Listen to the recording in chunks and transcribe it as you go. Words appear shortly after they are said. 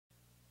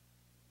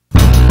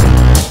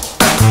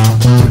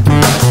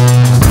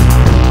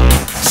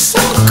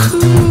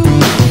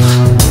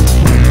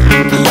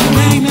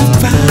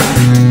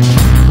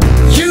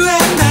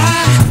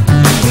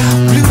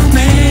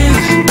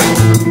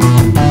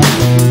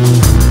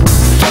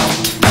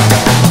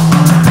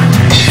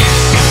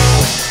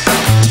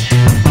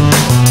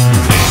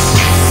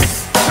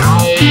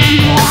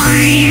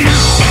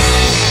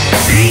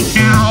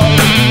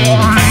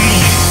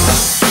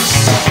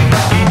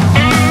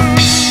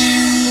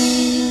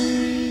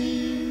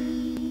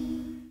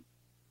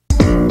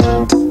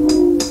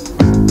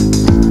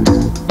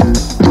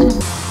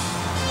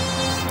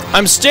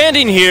I'm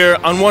standing here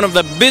on one of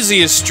the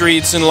busiest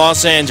streets in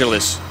Los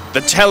Angeles, the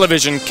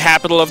television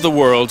capital of the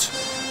world,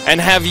 and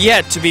have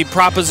yet to be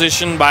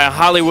propositioned by a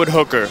Hollywood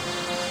hooker.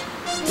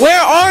 Where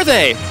are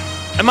they?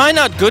 Am I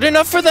not good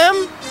enough for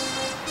them?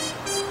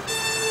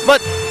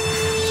 But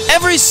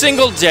every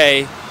single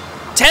day,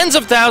 tens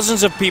of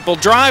thousands of people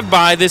drive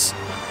by this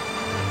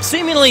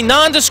seemingly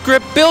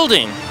nondescript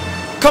building,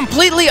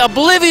 completely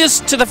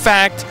oblivious to the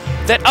fact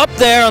that up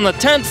there on the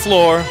 10th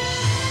floor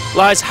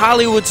lies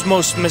Hollywood's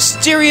most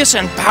mysterious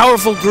and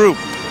powerful group.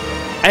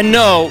 And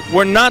no,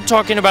 we're not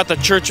talking about the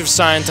Church of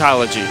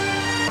Scientology.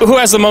 Who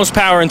has the most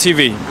power in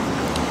TV?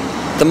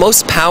 The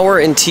most power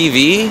in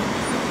TV?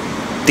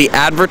 The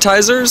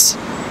advertisers?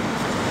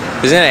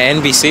 Isn't it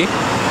NBC?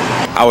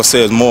 I would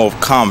say it's more of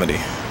comedy.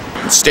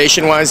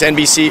 Station-wise,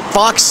 NBC.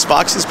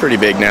 Fox is pretty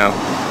big now.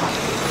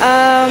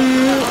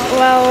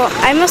 Well,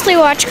 I mostly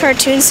watch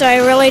cartoons, so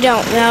I really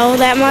don't know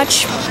that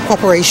much.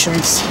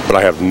 Corporations. But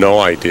I have no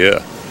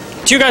idea.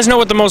 Do you guys know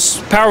what the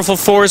most powerful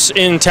force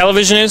in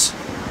television is?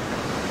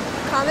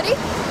 Comedy?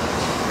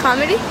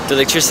 Comedy? The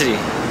electricity.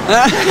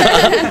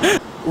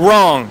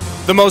 Wrong.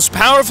 The most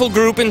powerful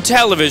group in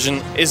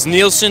television is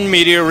Nielsen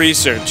Media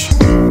Research.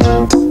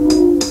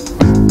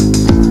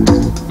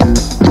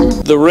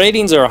 The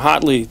ratings are a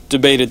hotly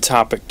debated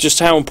topic. Just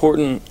how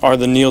important are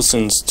the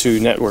Nielsens to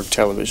network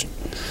television?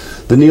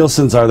 The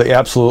Nielsens are the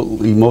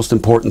absolutely most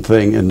important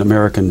thing in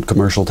American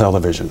commercial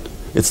television.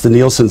 It's the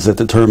Nielsens that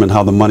determine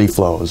how the money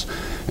flows.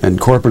 And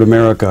corporate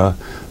America,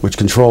 which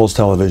controls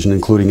television,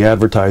 including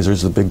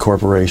advertisers, the big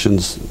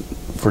corporations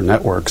for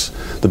networks,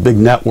 the big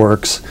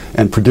networks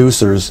and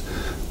producers,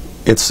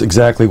 it's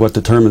exactly what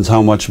determines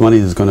how much money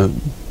is going to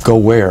go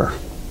where.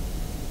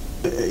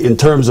 In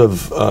terms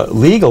of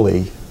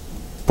legally,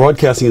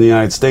 broadcasting in the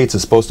United States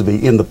is supposed to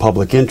be in the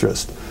public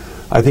interest.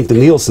 I think the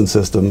Nielsen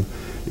system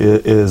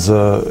is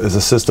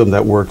a system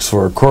that works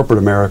for corporate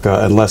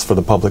America and less for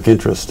the public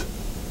interest.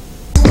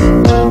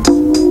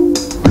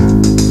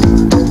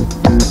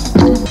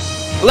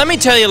 Let me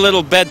tell you a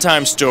little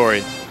bedtime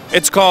story.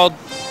 It's called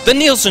The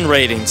Nielsen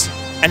Ratings,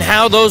 and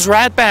how those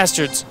rat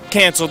bastards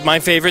canceled my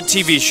favorite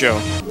TV show.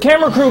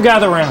 Camera crew,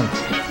 gather round.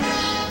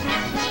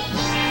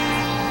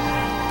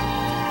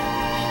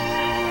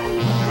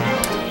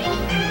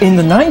 In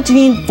the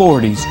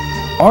 1940s,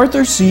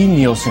 Arthur C.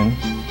 Nielsen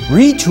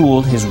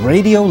retooled his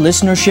radio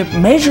listenership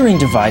measuring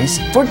device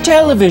for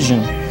television,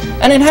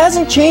 and it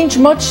hasn't changed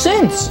much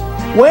since.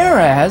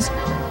 Whereas,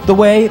 the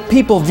way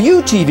people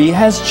view TV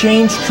has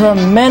changed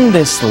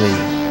tremendously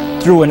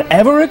through an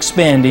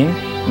ever-expanding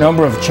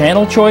number of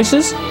channel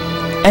choices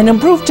and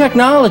improved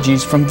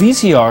technologies from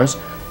VCRs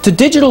to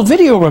digital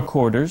video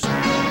recorders,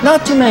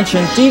 not to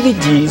mention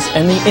DVDs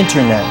and the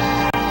internet.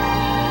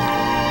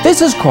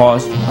 This has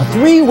caused a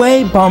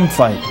three-way bum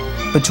fight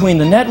between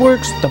the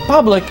networks, the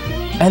public,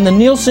 and the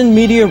Nielsen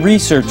Media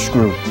Research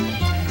Group.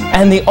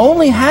 And the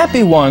only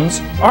happy ones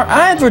are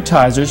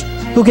advertisers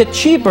who get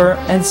cheaper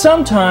and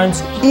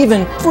sometimes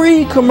even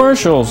free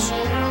commercials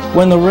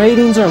when the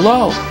ratings are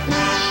low.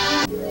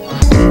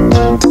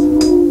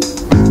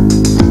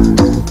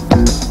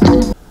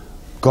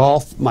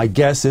 Golf, my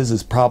guess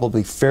is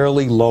probably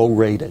fairly low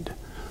rated.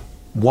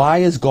 Why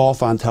is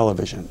golf on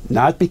television?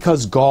 Not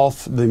because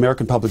golf, the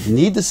American public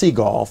need to see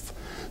golf,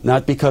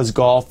 not because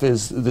golf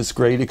is this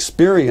great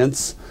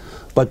experience,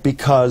 but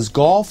because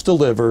golf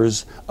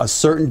delivers a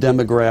certain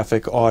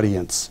demographic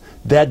audience.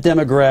 That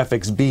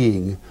demographics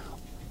being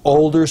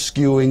older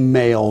skewing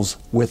males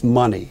with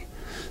money.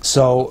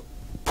 So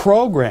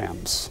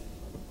programs,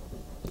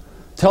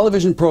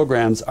 television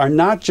programs are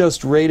not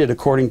just rated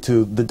according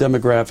to the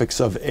demographics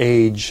of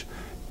age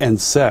and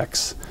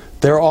sex.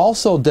 They're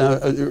also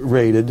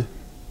rated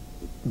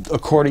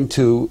according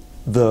to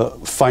the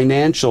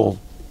financial,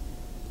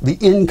 the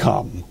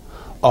income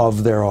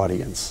of their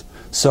audience.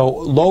 So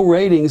low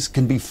ratings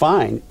can be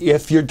fine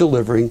if you're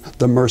delivering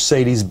the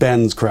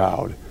Mercedes-Benz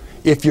crowd,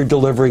 if you're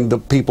delivering the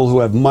people who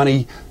have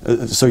money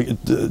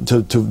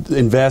to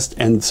invest,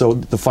 and so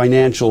the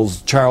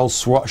financials,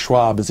 Charles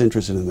Schwab is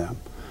interested in them.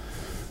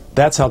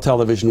 That's how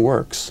television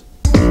works.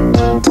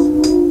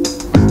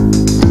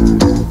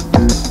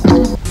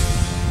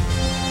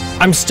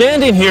 I'm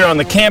standing here on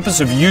the campus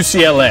of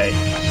UCLA,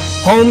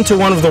 home to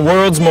one of the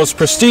world's most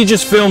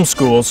prestigious film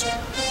schools,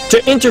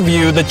 to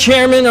interview the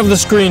chairman of the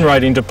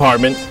screenwriting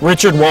department,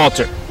 Richard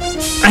Walter.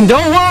 And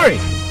don't worry,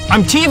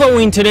 I'm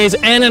TiVoing today's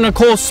Anna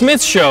Nicole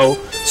Smith show,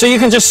 so you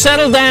can just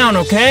settle down,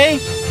 okay?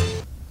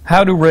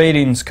 How do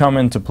ratings come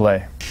into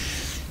play?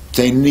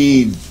 They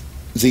need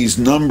these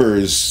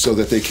numbers so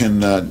that they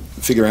can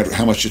figure out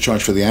how much to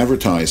charge for the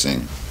advertising.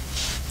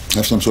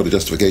 Have some sort of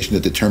justification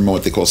to determine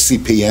what they call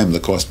CPM, the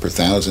cost per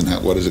thousand.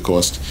 What does it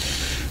cost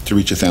to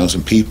reach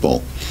 1,000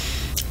 people?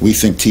 We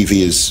think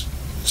TV is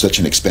such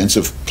an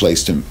expensive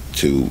place to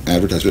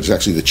advertise, but it's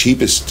actually the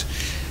cheapest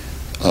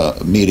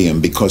medium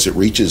because it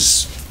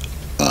reaches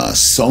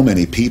so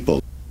many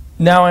people.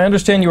 Now, I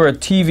understand you're a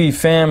TV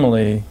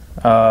family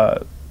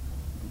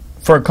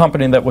for a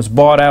company that was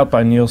bought out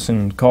by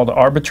Nielsen called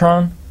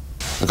Arbitron.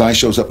 A guy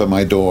shows up at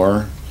my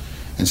door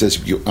and says,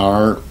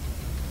 our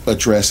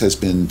address has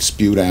been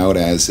spewed out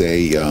as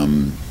a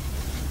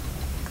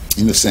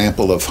in the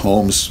sample of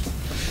homes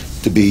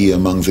to be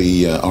among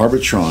the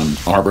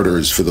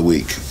arbiters for the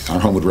week. Our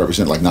home would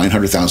represent like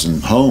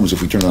 900,000 homes.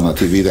 If we turn on our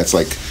TV, that's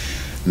like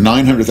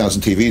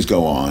 900,000 TVs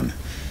go on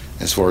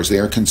as far as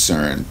they're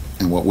concerned.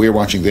 And what we're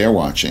watching, they're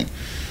watching.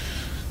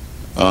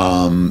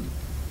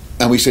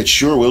 And we said,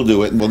 sure, we'll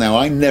do it. Well, now,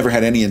 I never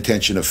had any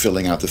intention of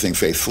filling out the thing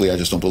faithfully. I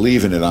just don't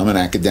believe in it. I'm an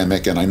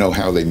academic, and I know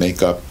how they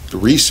make up the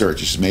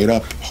research. It's made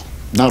up,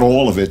 not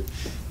all of it,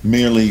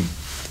 merely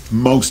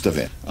most of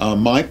it.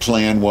 My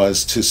plan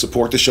was to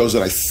support the shows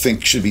that I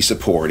think should be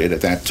supported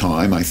at that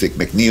time. I think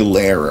McNeil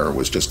Lehrer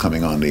was just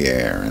coming on the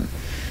air, and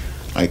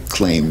I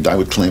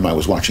would claim I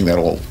was watching that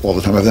all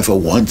the time. I've never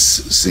once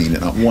seen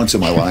it, not once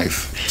in my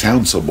life. It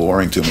sounds so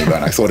boring to me,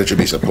 but I thought it should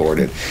be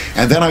supported.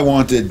 And then I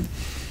wanted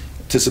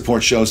to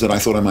support shows that I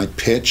thought I might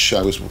pitch.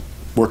 I was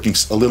working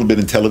a little bit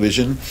in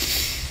television.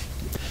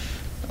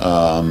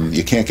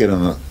 You can't get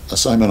an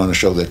assignment on a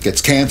show that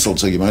gets canceled,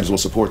 so you might as well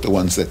support the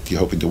ones that you're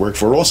hoping to work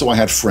for. Also, I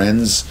had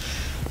friends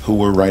who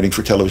were writing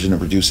for television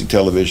and producing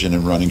television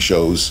and running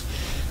shows,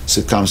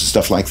 sitcoms and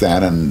stuff like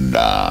that, and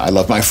I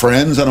love my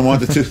friends, and I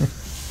wanted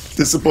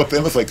to support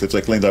them if I could, so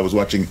I claimed I was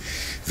watching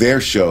their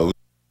shows.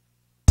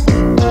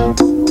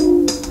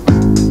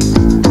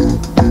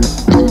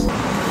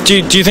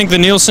 Do you think the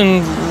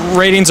Nielsen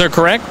ratings are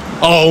correct?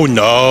 Oh,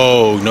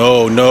 no.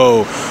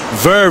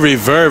 Very,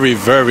 very,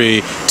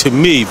 very, to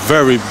me,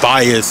 very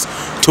biased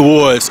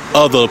towards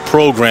other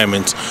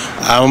programmings.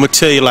 I'm going to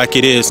tell you like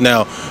it is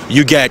now. I'm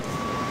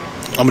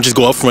going to just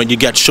go up front, you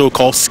got a show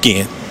called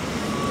Skin.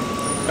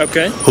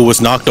 Okay. Who was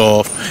knocked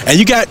off. And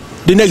you got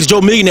The Next Joe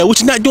Millionaire,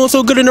 which is not doing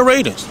so good in the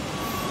ratings.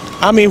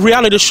 I mean,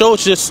 reality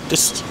shows it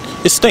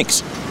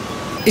stinks.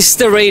 It's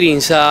the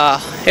ratings.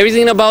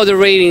 Everything about the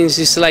ratings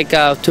is like,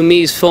 to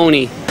me, is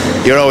phony.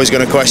 You're always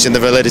going to question the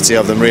validity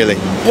of them, really.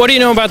 What do you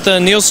know about the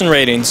Nielsen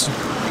ratings?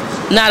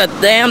 Not a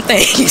damn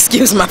thing,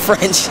 excuse my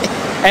French.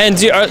 And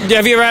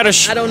have you ever had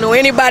I don't know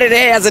anybody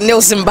that has a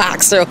Nielsen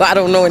box, so I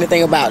don't know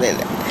anything about it.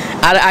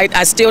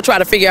 I still try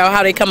to figure out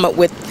how they come up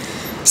with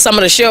some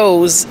of the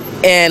shows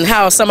and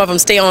how some of them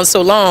stay on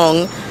so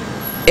long.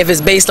 If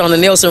it's based on the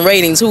Nielsen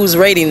ratings, who's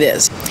rating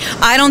this?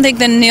 I don't think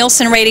the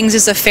Nielsen ratings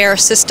is a fair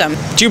system.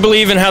 Do you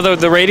believe in how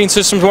the rating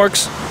system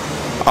works?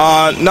 No,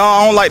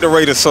 I don't like the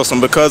rating system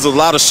because there's a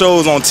lot of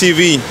shows on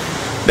TV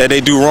that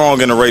they do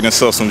wrong in the rating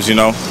systems, you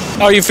know.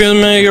 Are you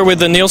familiar with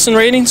the Nielsen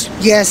ratings?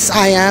 Yes,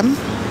 I am.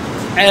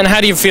 And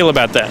how do you feel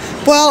about that?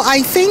 Well,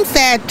 I think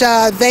that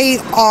they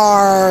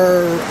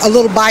are a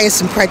little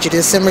biased and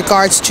prejudiced in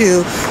regards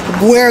to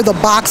where the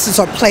boxes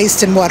are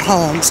placed in what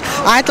homes.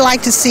 I'd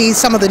like to see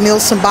some of the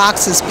Nielsen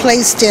boxes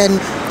placed in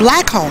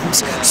black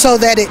homes so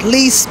that at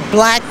least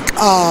black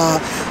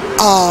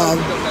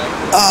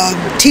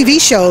TV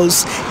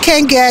shows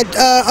can get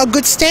a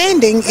good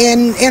standing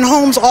in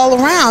homes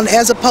all around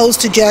as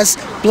opposed to just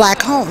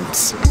black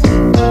homes.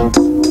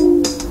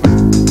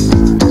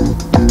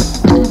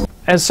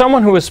 As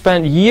someone who has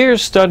spent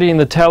years studying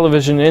the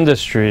television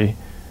industry,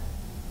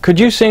 could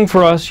you sing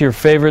for us your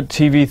favorite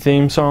TV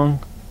theme song?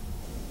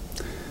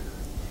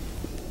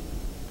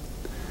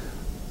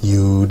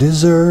 You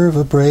deserve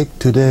a break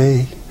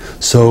today,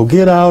 so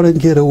get out and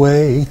get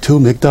away to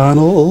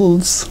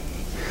McDonald's.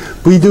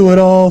 We do it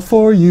all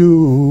for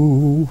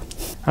you.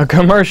 A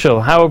commercial,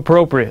 how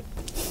appropriate.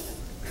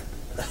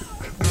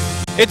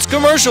 It's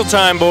commercial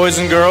time, boys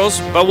and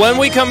girls, but when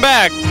we come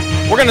back,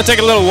 we're going to take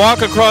a little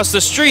walk across the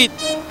street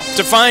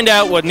to find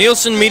out what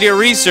Nielsen Media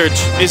Research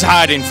is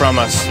hiding from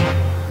us.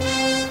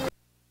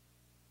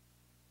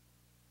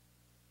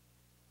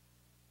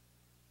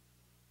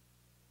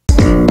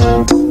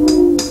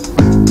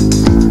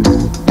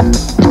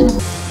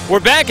 We're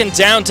back in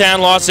downtown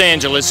Los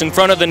Angeles in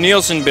front of the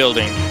Nielsen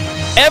building.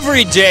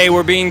 Every day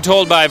we're being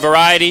told by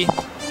Variety,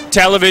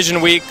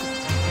 Television Week,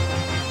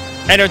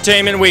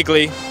 Entertainment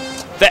Weekly,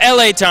 the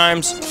LA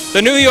Times,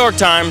 the New York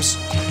Times,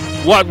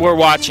 what we're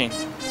watching.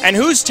 And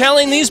who's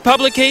telling these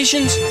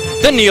publications?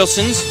 The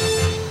Nielsens.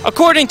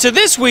 According to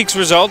this week's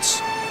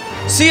results,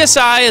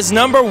 CSI is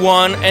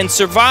 #1 and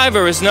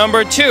Survivor is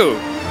 #2.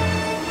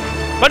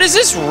 But is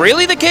this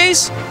really the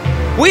case?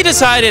 We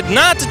decided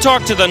not to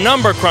talk to the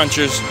number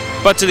crunchers,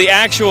 but to the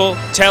actual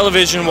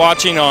television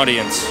watching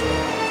audience.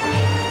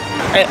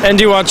 And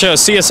do you watch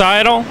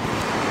CSI at all?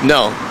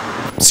 No.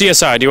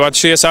 CSI, do you watch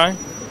CSI?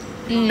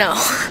 No.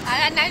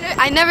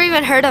 I never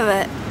even heard of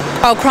it.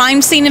 Oh,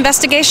 crime scene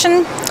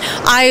investigation?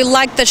 I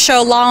like the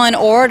show Law and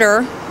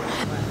Order.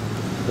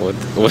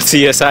 What's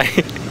CSI?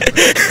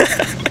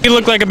 You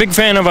look like a big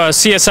fan of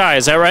CSI,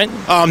 is that right?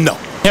 No.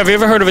 Have you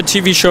ever heard of a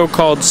TV show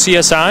called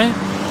CSI?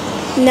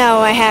 No,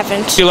 I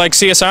haven't. Do you like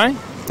CSI?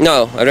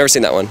 No, I've never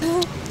seen that one.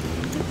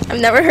 I've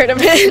never heard of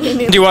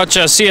it. Do you watch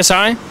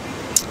CSI?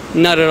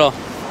 Not at all.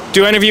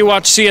 Do any of you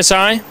watch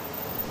CSI?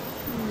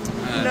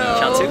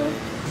 No.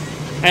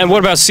 And what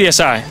about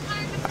CSI?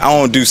 I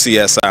don't do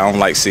CSI. I don't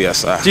like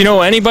CSI. Do you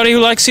know anybody who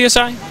likes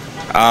CSI?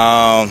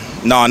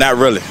 No, not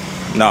really.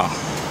 No.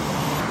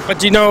 But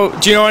do you know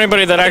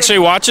anybody that actually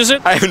watches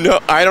it? I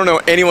don't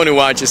know anyone who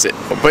watches it,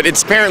 but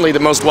it's apparently the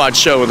most watched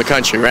show in the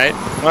country, right?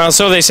 Well,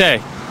 so they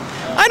say.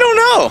 I don't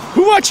know.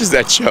 Who watches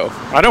that show?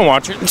 I don't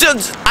watch it.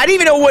 I didn't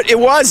even know what it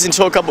was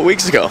until a couple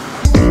weeks ago.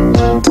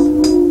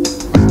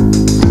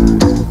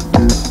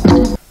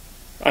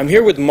 I'm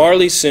here with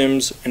Marley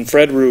Sims and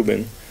Fred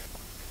Rubin.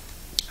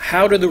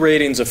 How do the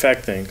ratings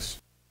affect things?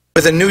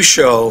 With a new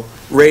show,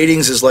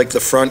 ratings is like the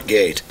front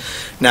gate.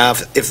 Now,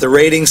 if the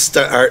ratings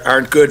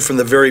aren't good from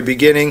the very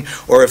beginning,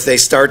 or if they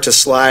start to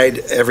slide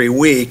every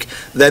week,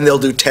 then they'll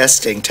do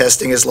testing.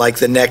 Testing is like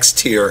the next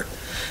tier.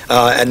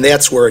 And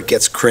that's where it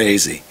gets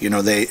crazy. You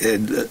know,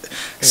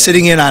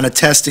 sitting in on a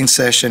testing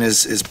session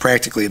is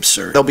practically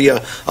absurd. There'll be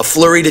a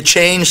flurry to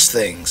change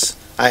things.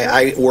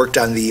 I worked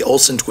on the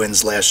Olsen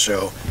twins last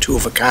show, Two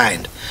of a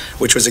Kind,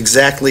 which was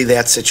exactly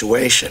that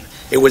situation.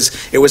 It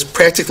was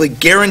practically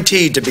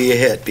guaranteed to be a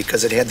hit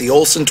because it had the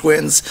Olsen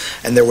twins,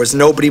 and there was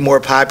nobody more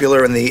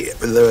popular in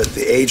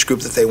the age group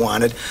that they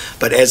wanted.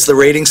 But as the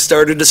ratings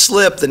started to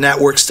slip, the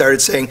network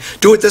started saying,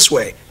 "Do it this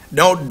way.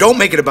 No, don't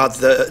make it about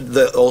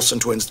the Olsen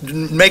twins.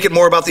 Make it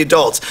more about the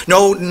adults.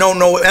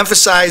 No,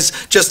 emphasize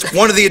just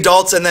one of the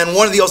adults and then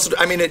one of the Olsen."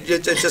 I mean, it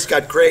just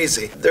got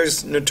crazy.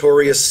 There's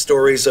notorious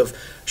stories of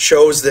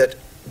shows that,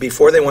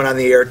 before they went on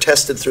the air,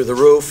 tested through the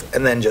roof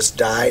and then just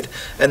died.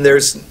 And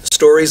there's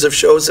stories of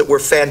shows that were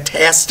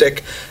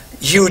fantastic,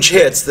 huge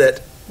hits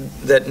that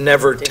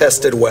never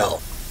tested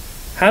well.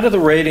 How do the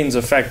ratings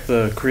affect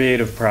the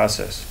creative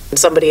process?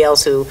 Somebody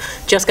else who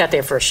just got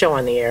their first show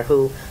on the air,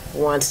 who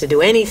wants to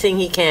do anything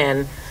he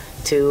can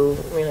to,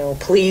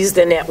 please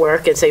the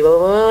network and say,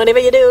 well, whatever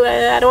you do,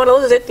 I don't want to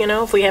lose it.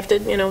 If we have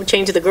to,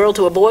 change the girl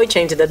to a boy,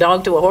 change the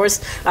dog to a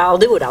horse, I'll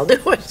do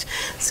it.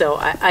 So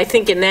I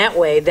think in that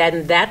way,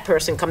 then that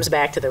person comes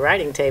back to the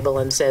writing table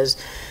and says,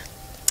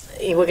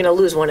 we're going to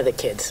lose one of the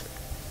kids.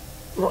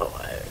 Well,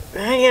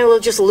 we'll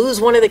just lose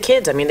one of the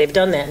kids. I mean, they've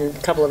done that in a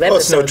couple of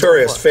episodes. Well, it's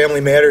notorious. Before.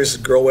 Family Matters,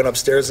 girl went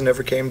upstairs and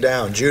never came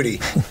down. Judy,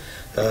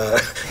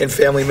 in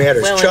Family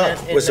Matters. Well,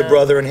 Chuck was the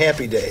brother in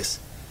Happy Days.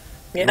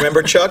 Yeah.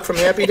 Remember Chuck from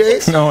Happy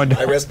Days? No, I don't.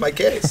 I rest my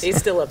case. He's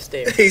still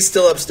upstairs. He's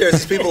still upstairs.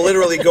 These people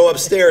literally go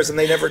upstairs and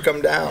they never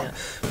come down.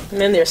 Yeah. And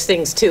then there's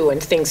things, too, when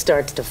things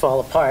start to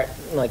fall apart,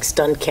 like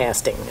stunt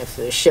casting. If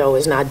the show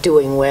is not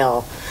doing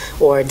well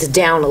or it's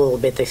down a little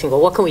bit, they think, well,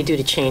 what can we do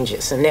to change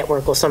this? And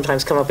network will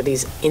sometimes come up with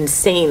these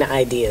insane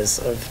ideas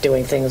of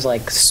doing things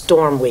like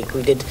Storm Week.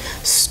 We did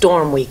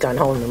Storm Week on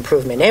Home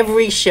Improvement.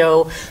 Every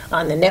show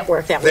on the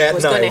network that week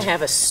was going to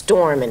have a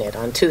storm in it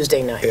on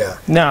Tuesday night. Yeah.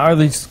 Now, are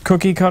these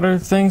cookie cutter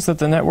things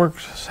that the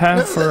networks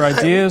have for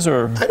ideas,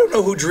 or? I don't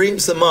know who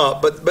dreams them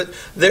up, but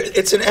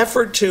it's an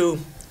effort to.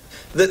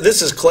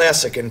 This is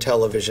classic in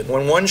television.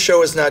 When one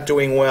show is not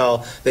doing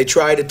well, they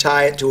try to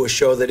tie it to a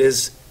show that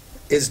is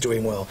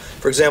doing well.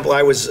 For example,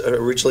 I was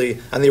originally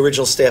on the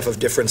original staff of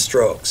Different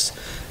Strokes,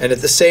 and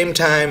at the same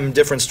time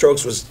Different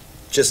Strokes was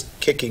just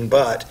kicking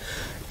butt,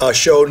 a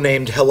show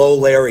named Hello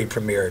Larry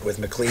premiered with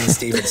McLean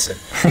Stevenson.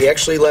 He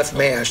actually left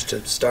MASH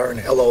to star in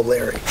Hello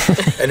Larry.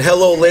 And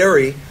Hello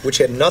Larry, which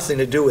had nothing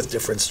to do with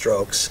Different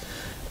Strokes,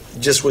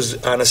 just was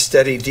on a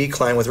steady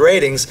decline with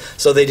ratings,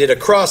 so they did a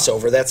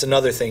crossover. That's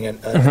another thing a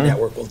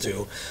network will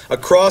do. A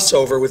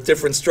crossover with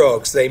Different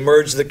Strokes. They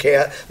merged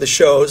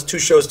two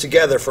shows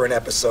together for an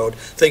episode,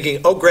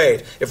 thinking, oh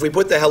great, if we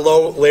put the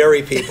Hello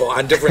Larry people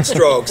on Different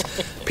Strokes,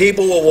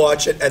 people will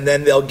watch it and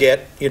then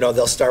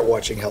they'll start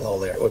watching Hello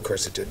Larry. Well, of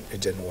course it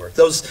didn't work.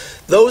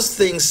 Those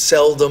things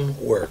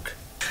seldom work.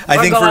 Or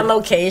go on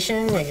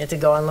location. You get to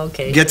go on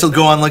location. Get to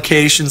go on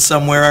location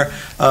somewhere.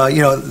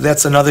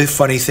 That's another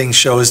funny thing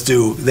shows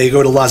do. They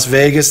go to Las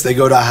Vegas. They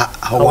go to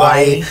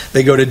Hawaii.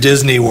 They go to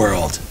Disney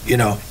World.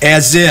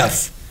 As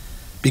if,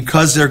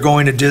 because they're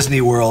going to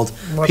Disney World,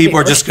 people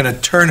are just going to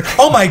turn.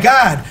 Oh my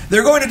God,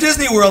 they're going to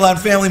Disney World on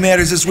Family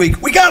Matters this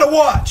week. We got to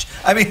watch.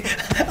 I mean,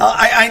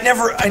 I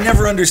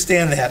never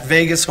understand that.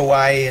 Vegas,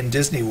 Hawaii, and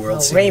Disney World.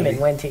 Well, Raymond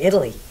went to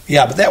Italy.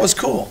 Yeah, but that was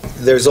cool.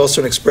 There's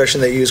also an expression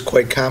they use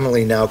quite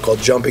commonly now called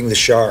jumping the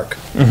shark,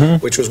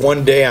 which was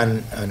one day on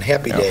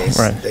Happy Days.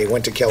 Right. They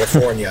went to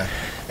California,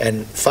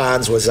 and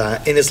Fonz was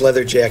in his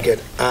leather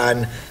jacket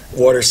on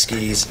water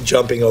skis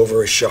jumping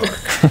over a shark.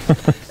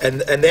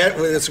 and that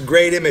was a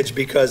great image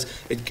because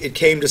it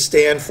came to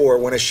stand for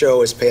when a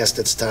show is past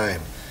its time.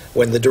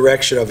 When the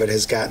direction of it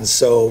has gotten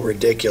so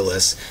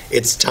ridiculous,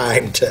 it's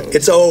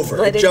over.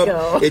 Let it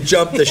go. It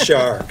jumped the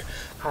shark.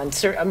 On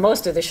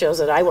most of the shows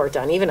that I worked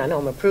on, even on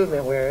Home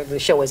Improvement, where the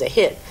show was a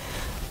hit,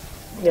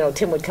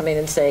 Tim would come in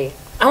and say,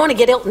 I want to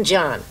get Elton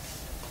John.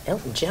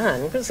 Elton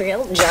John? Who's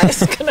Elton John?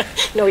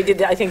 He did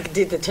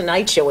the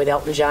Tonight Show with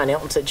Elton John.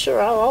 Elton said, sure,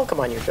 I'll come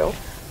on your show.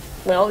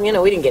 Well,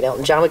 we didn't get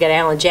Elton John. We got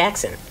Alan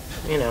Jackson,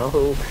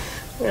 who,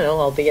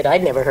 albeit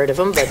I'd never heard of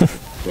him, but,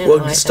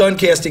 stunt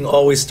casting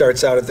always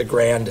starts out at the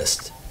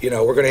grandest. We're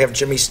going to have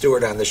Jimmy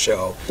Stewart on the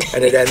show,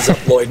 and it ends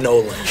up Lloyd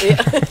Nolan.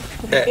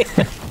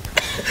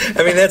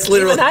 I mean, that's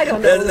literally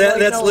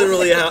that's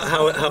literally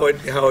how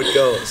it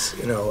goes,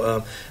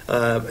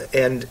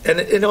 and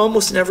it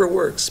almost never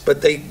works.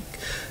 But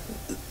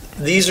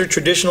these are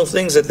traditional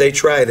things that they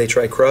try. They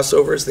try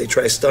crossovers, they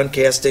try stunt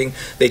casting,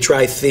 they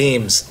try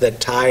themes that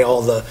tie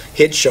all the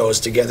hit shows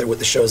together with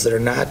the shows that are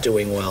not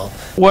doing well.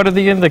 What are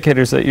the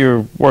indicators that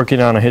you're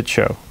working on a hit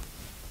show?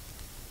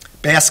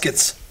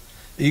 Baskets.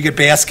 You get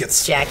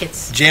baskets.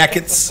 Jackets.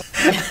 Jackets.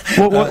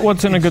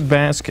 What's in a good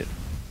basket?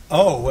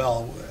 Oh,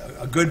 well,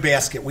 a good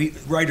basket. We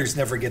writers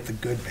never get the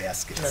good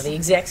baskets. No, the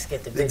execs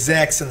get the good. The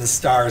execs and the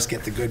stars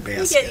get the good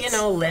baskets. You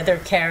get, leather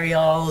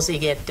carry-alls. You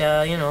get,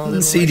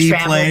 little CD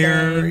travel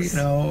player. bags.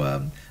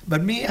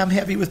 But me, I'm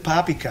happy with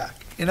poppycock.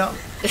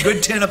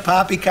 Good tin of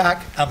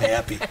poppycock. I'm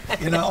happy.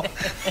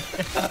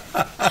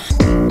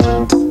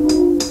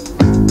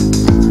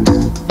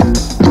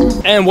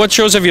 And what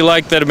shows have you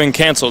liked that have been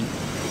canceled?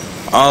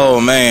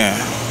 Oh man,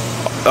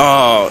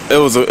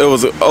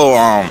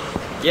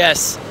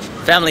 Yes,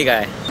 Family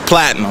Guy.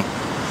 Platinum.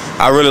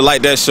 I really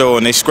liked that show,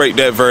 and they scraped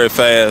that very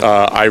fast.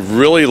 I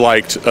really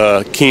liked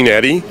Keen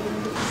Eddie.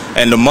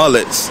 And the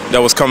Mullets that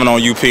was coming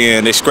on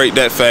UPN, they scraped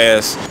that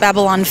fast.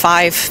 Babylon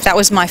 5, that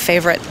was my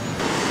favorite.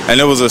 And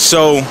there was a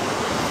show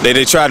that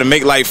they tried to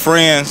make like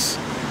Friends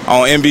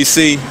on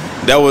NBC.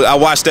 I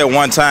watched that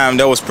one time.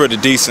 That was pretty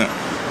decent,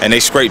 and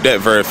they scraped that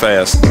very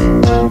fast.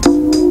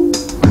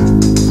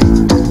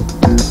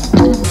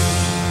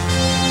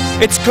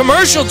 It's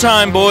commercial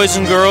time, boys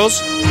and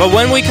girls, but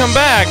when we come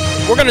back,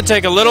 we're going to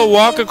take a little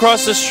walk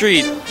across the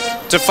street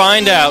to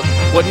find out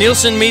what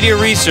Nielsen Media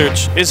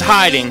Research is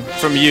hiding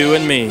from you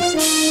and me.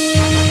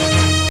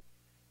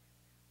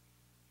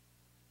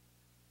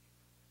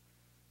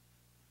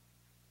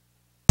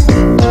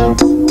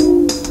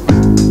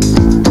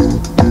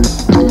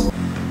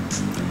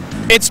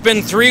 It's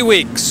been 3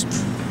 weeks.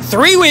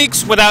 3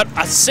 weeks without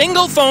a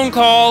single phone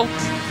call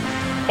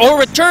or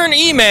return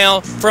email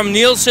from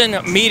Nielsen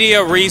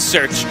Media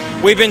Research.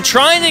 We've been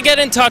trying to get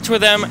in touch with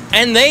them,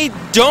 and they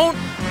don't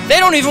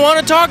even want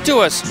to talk to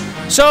us.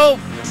 So,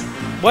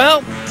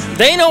 well,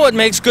 they know what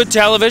makes good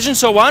television,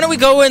 so why don't we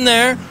go in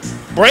there,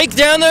 break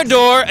down their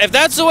door. If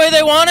that's the way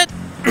they want it,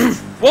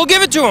 we'll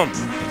give it to them.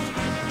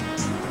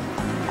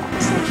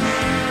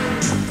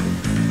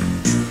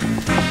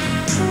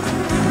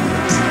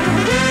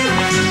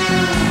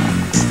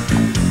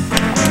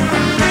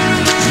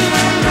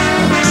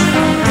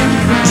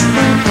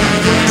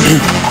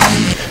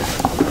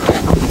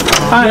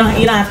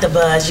 You don't have to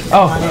buzz. You can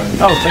come on in.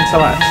 Oh, thanks a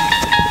lot.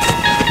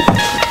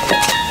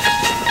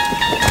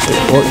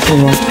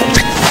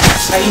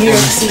 Are you here to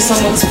see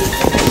someone speak?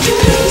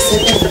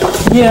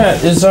 Yeah,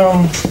 is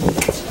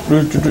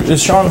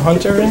Sean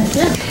Hunter in?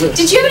 Yeah.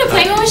 Did you have an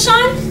appointment with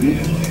Sean?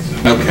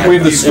 Okay. We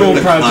have the school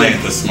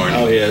project this morning.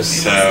 Oh yes.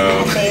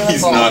 So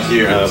he's not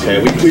here.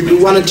 Okay. We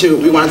wanted to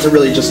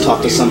really just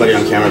talk to somebody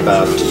on camera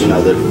about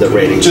the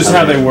ratings. Just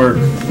how they work.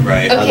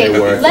 Right. Okay. How they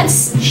work.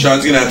 Let's.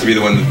 Sean's gonna have to be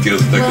the one that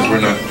deals with it because we're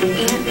not.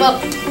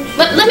 Well,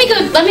 let me go.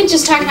 Let me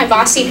just talk to my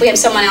boss. See if we have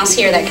someone else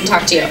here that can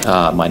talk to you.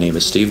 My name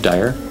is Steve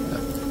Dyer.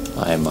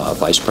 I'm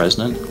vice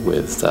president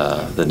with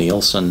the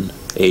Nielsen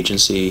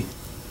agency.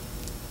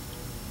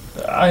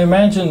 I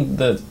imagine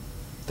that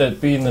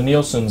being the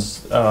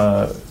Nielsens,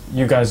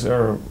 you guys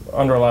are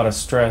under a lot of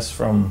stress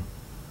from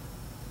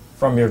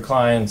your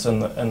clients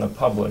and the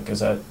public. Is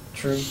that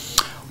true?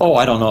 Oh,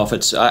 I don't know if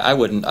it's. I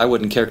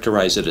wouldn't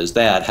characterize it as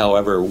that.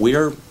 However,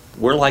 we're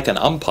like an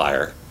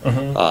umpire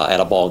at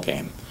a ball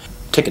game,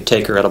 ticket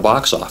taker at a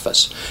box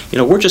office.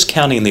 We're just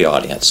counting the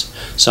audience.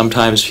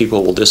 Sometimes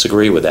people will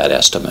disagree with that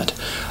estimate.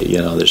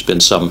 There's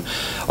been some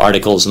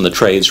articles in the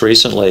trades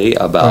recently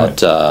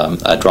about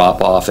a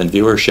drop-off in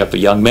viewership of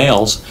young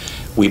males.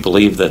 We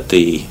believe that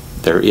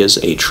there is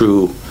a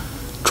true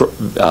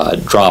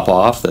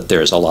drop-off, that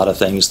there's a lot of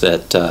things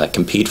that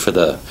compete for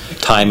the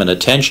time and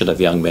attention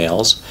of young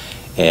males,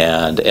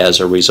 and as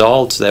a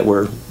result that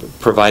we're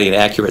providing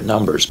accurate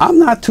numbers. I'm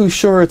not too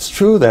sure it's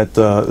true that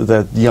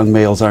that young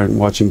males aren't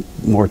watching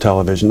more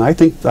television. I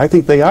think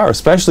they are,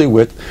 especially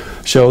with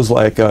shows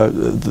like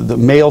the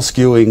male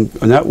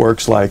skewing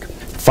networks like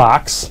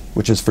Fox,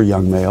 which is for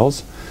young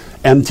males,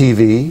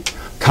 MTV,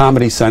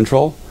 Comedy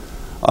Central.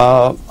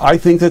 I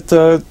think that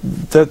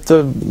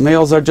the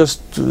males are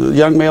just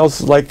young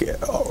males like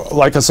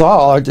us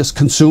all are just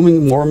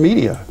consuming more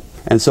media.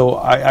 And so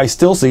I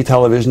still see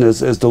television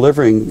as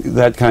delivering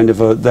that kind of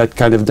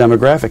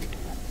demographic.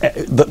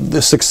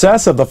 The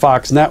success of the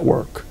Fox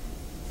network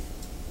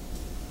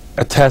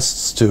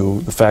attests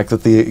to the fact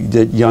that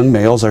that young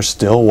males are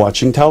still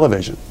watching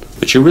television.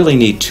 But you really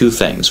need two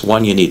things.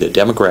 One, you need a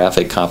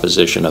demographic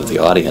composition of the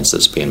audience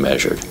that's being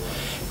measured.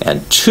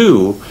 And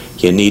two,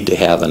 you need to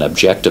have an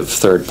objective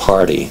third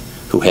party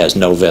who has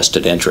no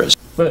vested interest.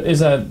 But is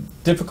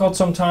that difficult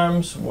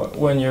sometimes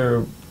when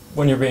you're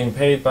being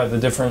paid by the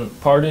different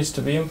parties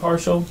to be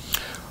impartial?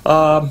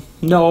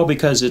 No,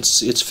 because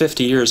it's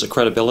 50 years of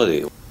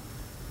credibility.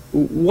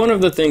 One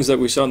of the things that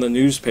we saw in the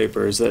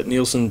newspaper is that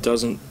Nielsen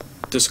doesn't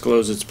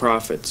disclose its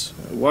profits.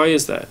 Why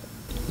is that?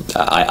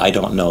 I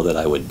don't know that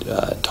I would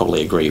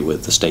totally agree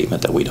with the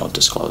statement that we don't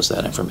disclose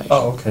that information.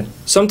 Oh, okay.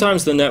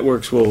 Sometimes the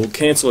networks will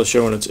cancel a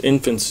show in its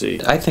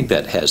infancy. I think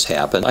that has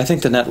happened. I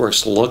think the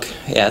networks look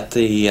at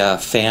the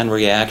fan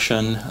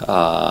reaction,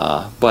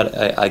 but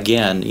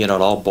again, you know,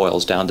 it all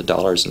boils down to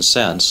dollars and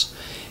cents.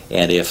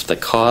 And if the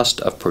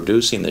cost of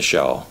producing the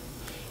show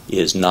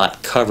is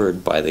not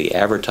covered by the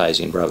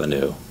advertising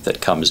revenue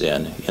that comes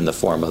in the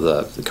form of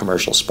the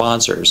commercial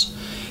sponsors,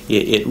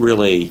 it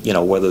really, you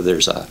know, whether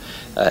there's a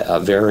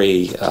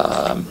very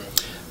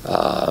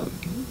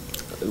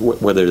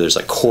whether there's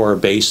a core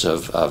base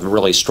of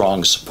really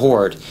strong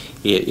support,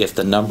 if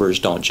the numbers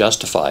don't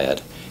justify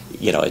it,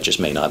 you know, it just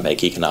may not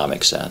make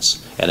economic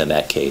sense. And in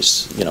that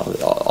case, you know,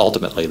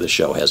 ultimately the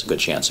show has a good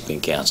chance of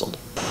being canceled.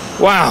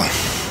 Wow.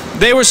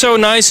 They were so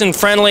nice and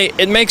friendly,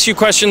 it makes you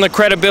question the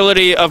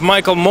credibility of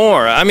Michael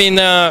Moore. I mean,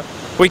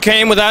 we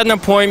came without an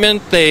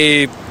appointment.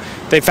 They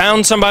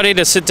found somebody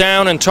to sit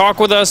down and talk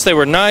with us. They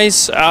were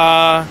nice.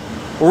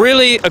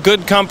 Really a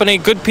good company,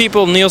 good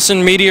people,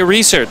 Nielsen Media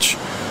Research.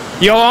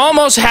 You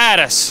almost had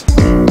us.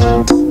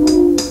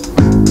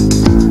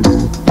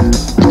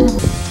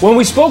 When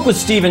we spoke with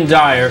Stephen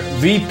Dyer,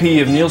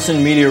 VP of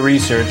Nielsen Media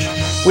Research,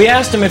 we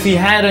asked him if he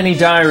had any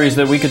diaries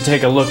that we could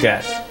take a look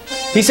at.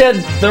 He said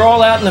they're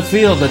all out in the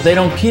field, that they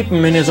don't keep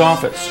them in his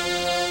office.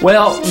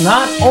 Well,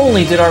 not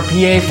only did our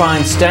PA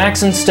find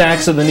stacks and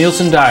stacks of the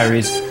Nielsen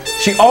diaries,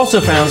 she also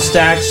found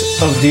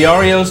stacks of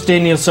Diarios de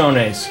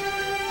Nielsones.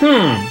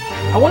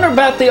 I wonder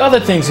about the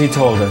other things he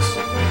told us.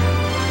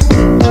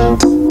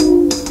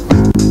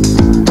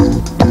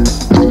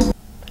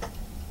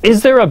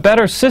 Is there a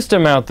better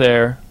system out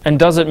there, and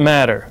does it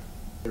matter?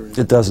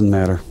 It doesn't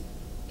matter.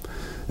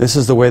 This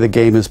is the way the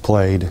game is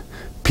played.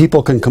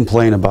 People can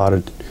complain about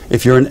it.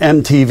 If you're an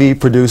MTV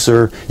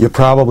producer, you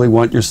probably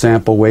want your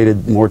sample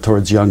weighted more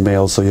towards young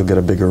males so you'll get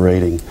a bigger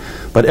rating.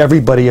 But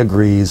everybody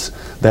agrees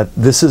that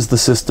this is the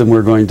system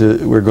we're going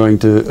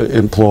to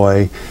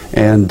employ,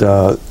 and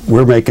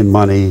we're making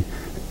money,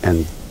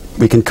 and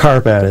we can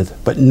carp at it,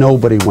 but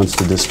nobody wants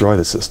to destroy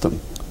the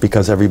system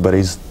because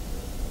everybody's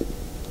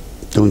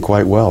doing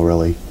quite well,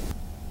 really.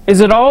 Is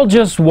it all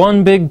just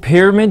one big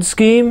pyramid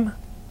scheme?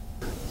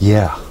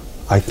 Yeah.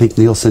 I think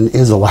Nielsen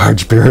is a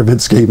large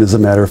pyramid scheme, as a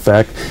matter of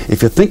fact.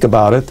 If you think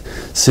about it,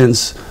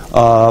 since,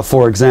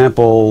 for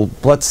example,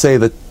 let's say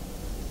that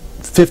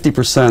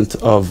 50%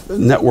 of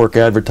network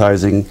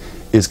advertising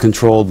is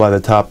controlled by the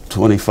top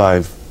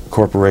 25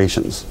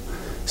 corporations.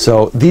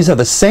 So these are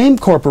the same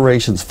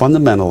corporations,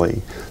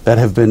 fundamentally, that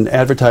have been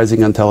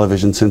advertising on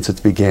television since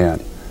it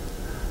began.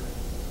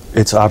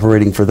 It's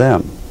operating for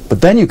them.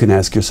 But then you can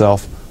ask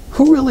yourself,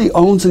 who really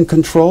owns and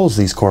controls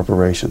these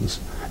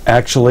corporations?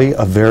 Actually,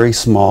 a very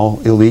small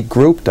elite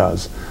group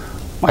does.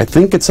 I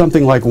think it's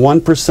something like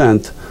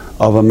 1%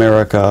 of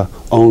America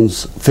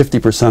owns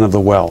 50% of the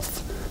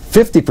wealth.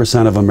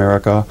 50% of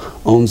America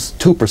owns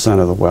 2%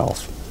 of the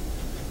wealth.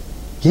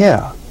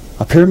 Yeah,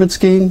 a pyramid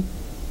scheme?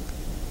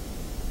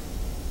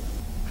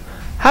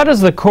 How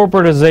does the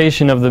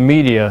corporatization of the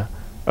media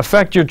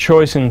affect your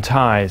choice in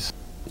ties?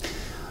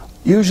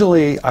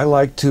 Usually, I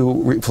like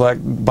to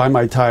reflect by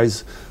my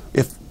ties.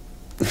 If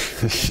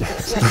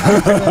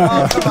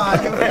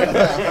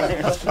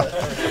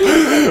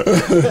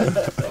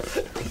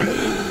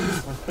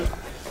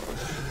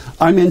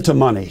I'm into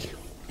money.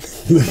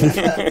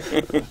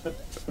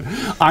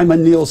 I'm a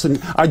Nielsen.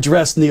 I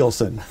dress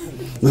Nielsen.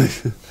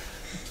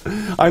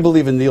 I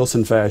believe in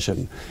Nielsen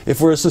fashion. If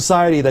we're a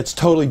society that's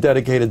totally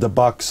dedicated to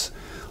bucks,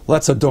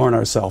 let's adorn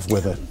ourselves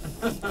with it.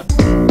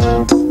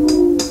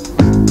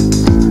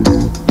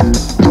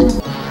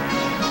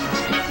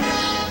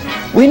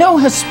 We know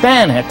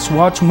Hispanics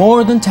watch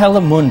more than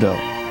Telemundo,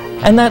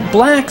 and that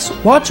blacks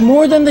watch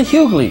more than the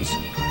Hughleys.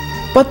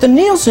 But the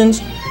Nielsens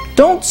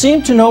don't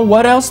seem to know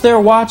what else they're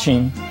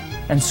watching,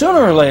 and sooner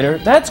or later,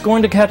 that's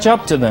going to catch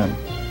up to them.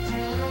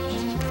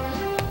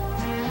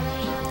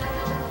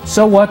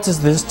 So what does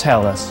this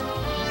tell us?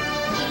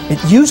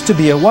 It used to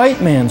be a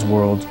white man's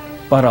world,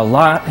 but a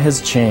lot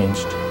has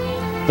changed.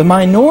 The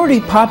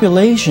minority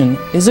population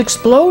is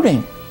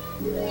exploding.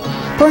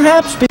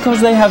 Perhaps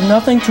because they have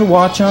nothing to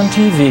watch on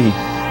TV.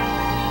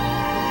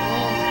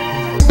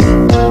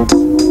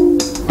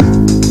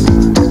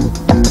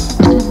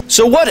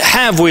 So what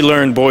have we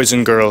learned, boys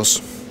and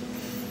girls?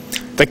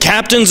 The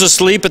captain's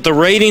asleep at the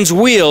ratings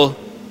wheel,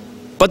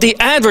 but the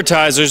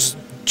advertisers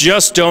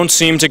just don't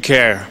seem to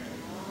care.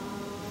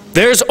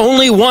 There's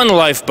only one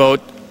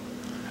lifeboat,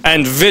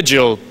 and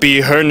Vigil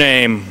be her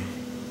name.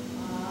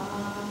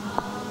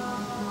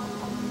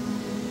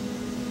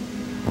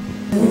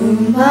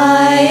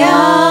 Kumbaya,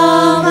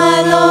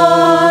 my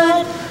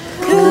Lord,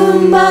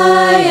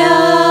 Kumbaya,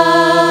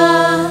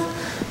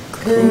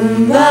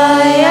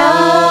 Kumbaya,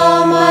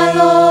 my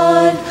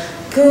Lord,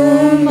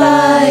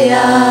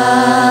 Kumbaya,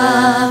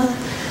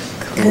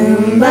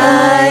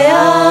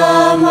 Kumbaya,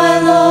 my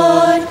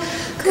Lord,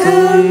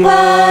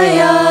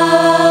 Kumbaya,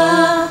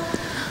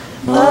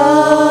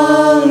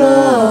 oh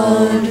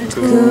Lord,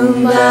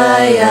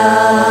 Kumbaya.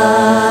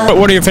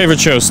 What are your favorite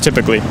shows,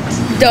 typically?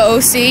 The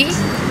OC.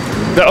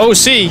 The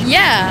OC?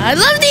 Yeah, I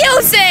love the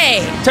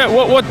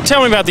OC!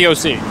 Tell me about the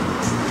OC.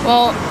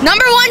 Well,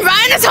 number one,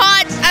 Ryan is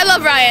hot. I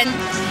love Ryan.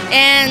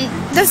 And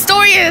the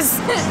story is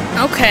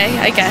okay,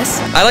 I guess.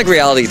 I like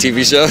reality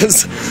TV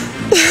shows.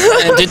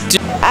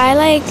 I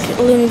like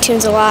Looney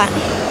Tunes a lot.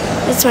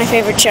 It's my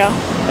favorite show.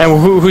 And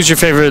who's your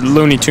favorite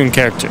Looney Tune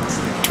character?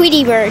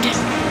 Tweety Bird.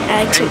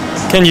 I like Tweety.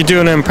 Can you do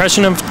an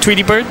impression of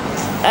Tweety Bird?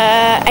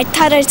 I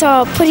thought I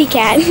saw a putty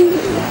cat.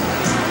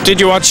 Did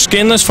you watch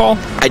Skin this fall?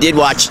 I did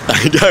watch.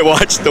 I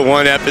watched the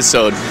one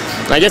episode.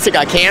 I guess it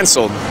got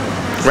canceled,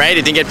 right?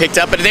 It didn't get picked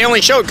up, but they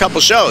only showed a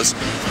couple shows.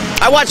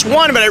 I watched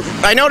one, but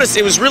I noticed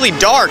it was really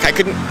dark.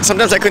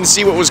 Sometimes I couldn't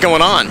see what was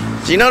going on.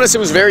 Did you notice it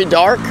was very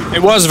dark?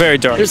 It was very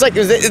dark. It was like,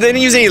 they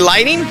didn't use any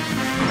lighting?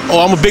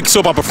 Oh, I'm a big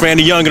soap opera fan.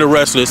 The Young and the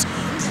Restless.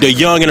 The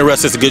Young and the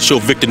Restless is a good show.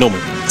 Victor Newman.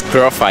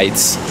 Girl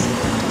fights.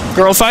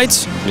 Girl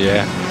fights?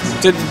 Yeah.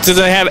 Do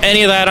they have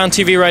any of that on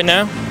TV right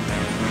now?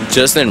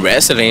 Just in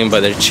wrestling, but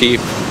they're cheap.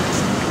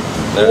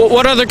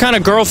 What other kind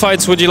of girl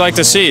fights would you like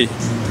to see?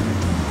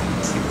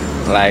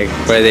 Like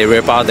where they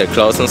rip out their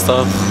clothes and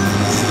stuff.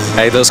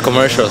 Like those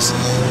commercials.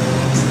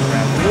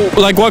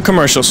 Like what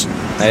commercials?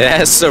 Like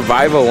that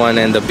survival one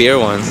and the beer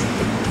one,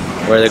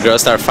 where the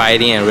girls start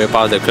fighting and rip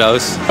out their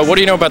clothes. What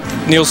do you know about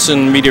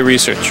Nielsen Media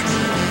Research?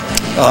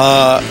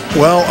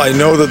 Well, I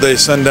know that they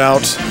send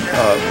out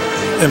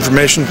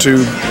information to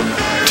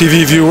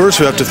TV viewers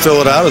who have to fill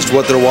it out as to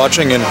what they're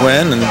watching and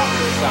when and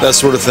that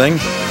sort of thing.